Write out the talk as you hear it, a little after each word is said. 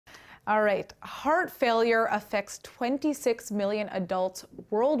All right, heart failure affects 26 million adults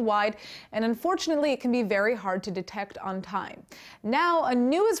worldwide, and unfortunately, it can be very hard to detect on time. Now, a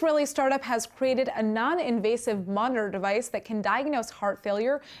new Israeli startup has created a non-invasive monitor device that can diagnose heart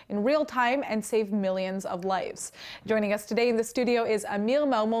failure in real time and save millions of lives. Joining us today in the studio is Amir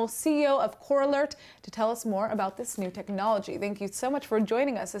Marmor, CEO of CorAlert, to tell us more about this new technology. Thank you so much for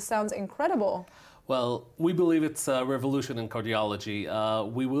joining us. This sounds incredible. Well, we believe it's a revolution in cardiology.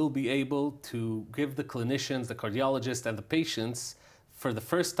 We will be able to give the clinicians, the cardiologists, and the patients, for the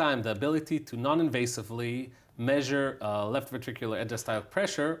first time, the ability to non-invasively measure left ventricular end diastolic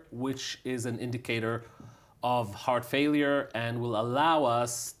pressure, which is an indicator of heart failure and will allow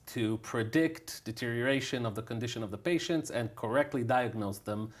us to predict deterioration of the condition of the patients and correctly diagnose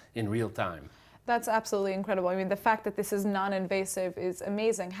them in real time. That's absolutely incredible. I mean, the fact that this is non-invasive is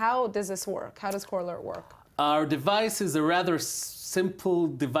amazing. How does this work? How does CorAlert work? Our device is a rather simple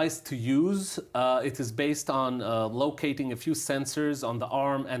device to use. It is based on locating a few sensors on the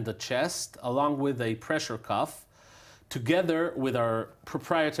arm and the chest, along with a pressure cuff, together with our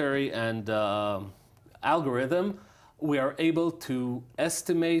proprietary and algorithm. We are able to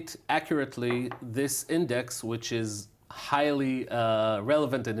estimate accurately this index, which is highly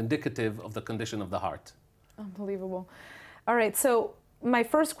relevant and indicative of the condition of the heart. Unbelievable. All right, so my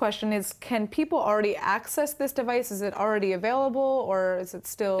first question is, can people already access this device? Is it already available, or is it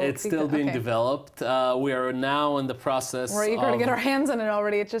still... It's still being developed. We are now in the process. We're eager to get our hands on it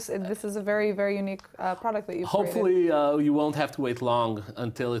already. This is a very, very unique product that you've Hopefully, you won't have to wait long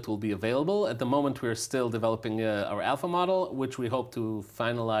until it will be available. At the moment, we're still developing our alpha model, which we hope to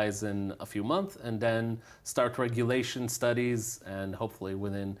finalize in a few months, and then start regulation studies, and hopefully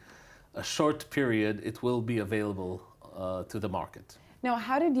within a short period, it will be available to the market. Now,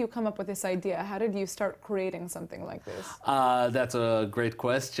 how did you come up with this idea? How did you start creating something like this? That's a great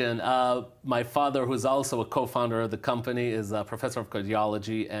question. My father, who's also a co-founder of the company, is a professor of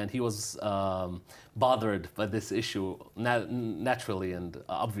cardiology, and he was bothered by this issue, naturally and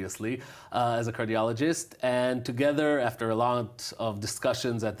obviously, as a cardiologist. And together, after a lot of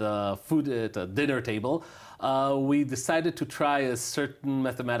discussions at the dinner table, we decided to try a certain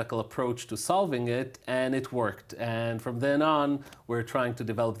mathematical approach to solving it, and it worked. And from then on, we're trying to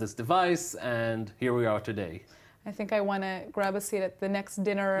develop this device, and here we are today. I think I want to grab a seat at the next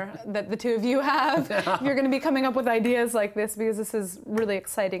dinner that the two of you have. You're going to be coming up with ideas like this, because this is really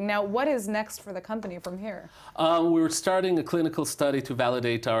exciting. Now, what is next for the company from here? We're starting a clinical study to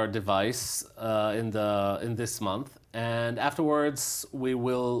validate our device in this month. And afterwards, we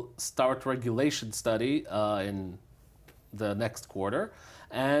will start regulation study in the next quarter.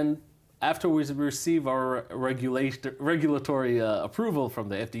 And after we receive our regulatory approval from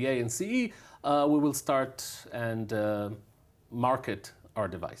the FDA and CE, we will start and market our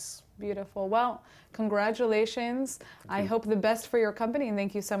device. Beautiful. Well, congratulations. I hope the best for your company, and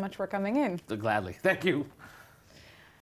thank you so much for coming in. Gladly. Thank you.